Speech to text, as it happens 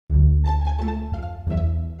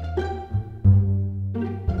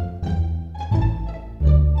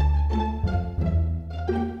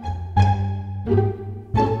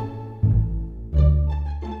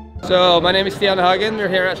So my name is Stian Hagen. We're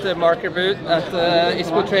here at the marker booth at the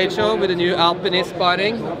ISPO trade show with the new Alpinist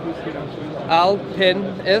Binding.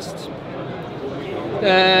 Alpinist.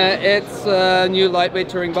 It's a new lightweight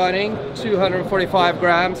touring binding, 245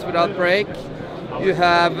 grams without brake. You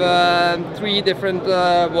have 3 different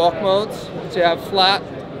walk modes. So you have flat,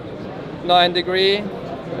 9 degree,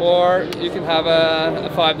 or you can have a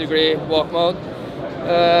 5 degree walk mode.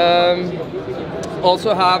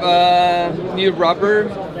 Also have a new rubber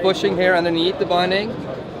bushing here underneath the binding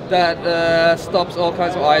that stops all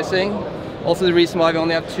kinds of icing. Also, the reason why we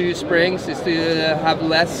only have 2 springs is to have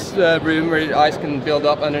less room where the ice can build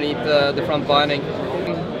up underneath the front binding.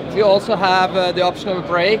 We also have the option of a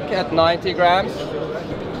brake at 90 grams.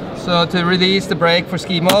 So to release the brake for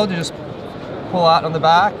ski mode, you just pull out on the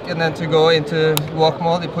back, and then to go into walk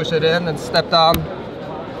mode, you push it in and step down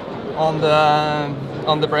on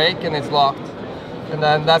the brake, and it's locked. And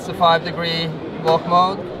then that's the 5 degree walk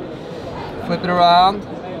mode. Flip it around,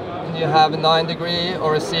 and you have a 9 degree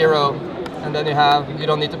or a 0. And then you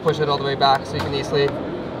don't need to push it all the way back, so you can easily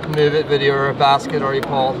move it with your basket or your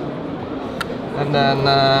pole. And then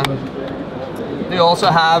they also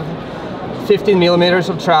have 15 millimeters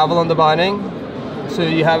of travel on the binding, so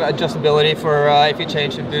you have adjustability for if you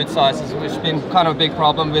change the boot sizes, which has been kind of a big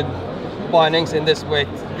problem with bindings in this weight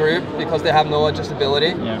group because they have no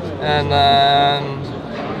adjustability. Yeah. And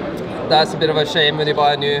that's a bit of a shame when you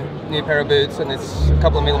buy a new pair of boots and it's a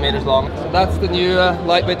couple of millimeters long. So that's the new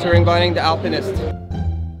lightweight touring binding, the Alpinist.